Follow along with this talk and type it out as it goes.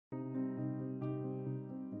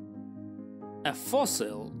A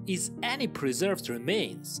fossil is any preserved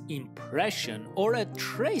remains, impression or a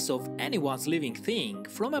trace of anyone's living thing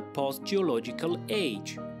from a post-geological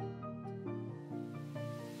age.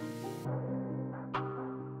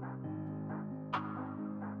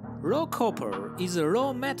 Raw copper is a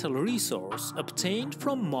raw metal resource obtained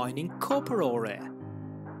from mining copper ore.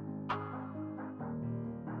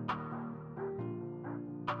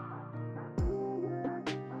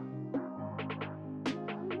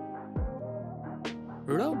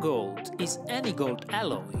 Raw gold is any gold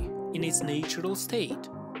alloy in its natural state.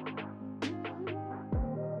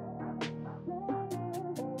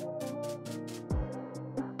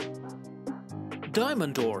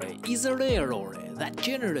 Diamond ore is a rare ore that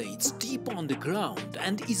generates deep underground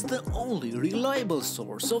and is the only reliable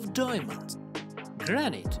source of diamonds.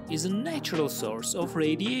 Granite is a natural source of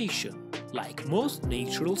radiation, like most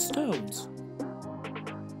natural stones.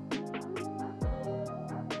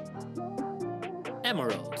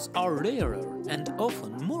 Emeralds are rarer and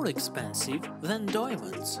often more expensive than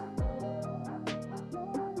diamonds.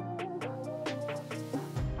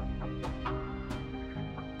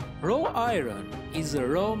 Raw iron is a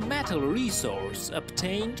raw metal resource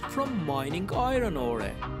obtained from mining iron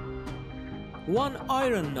ore. One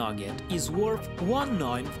iron nugget is worth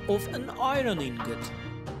 1/9 of an iron ingot.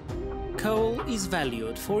 Coal is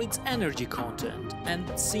valued for its energy content and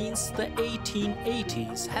since the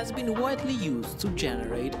 1880s has been widely used to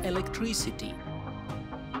generate electricity.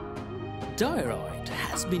 Diorite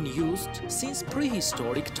has been used since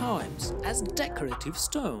prehistoric times as decorative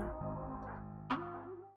stone.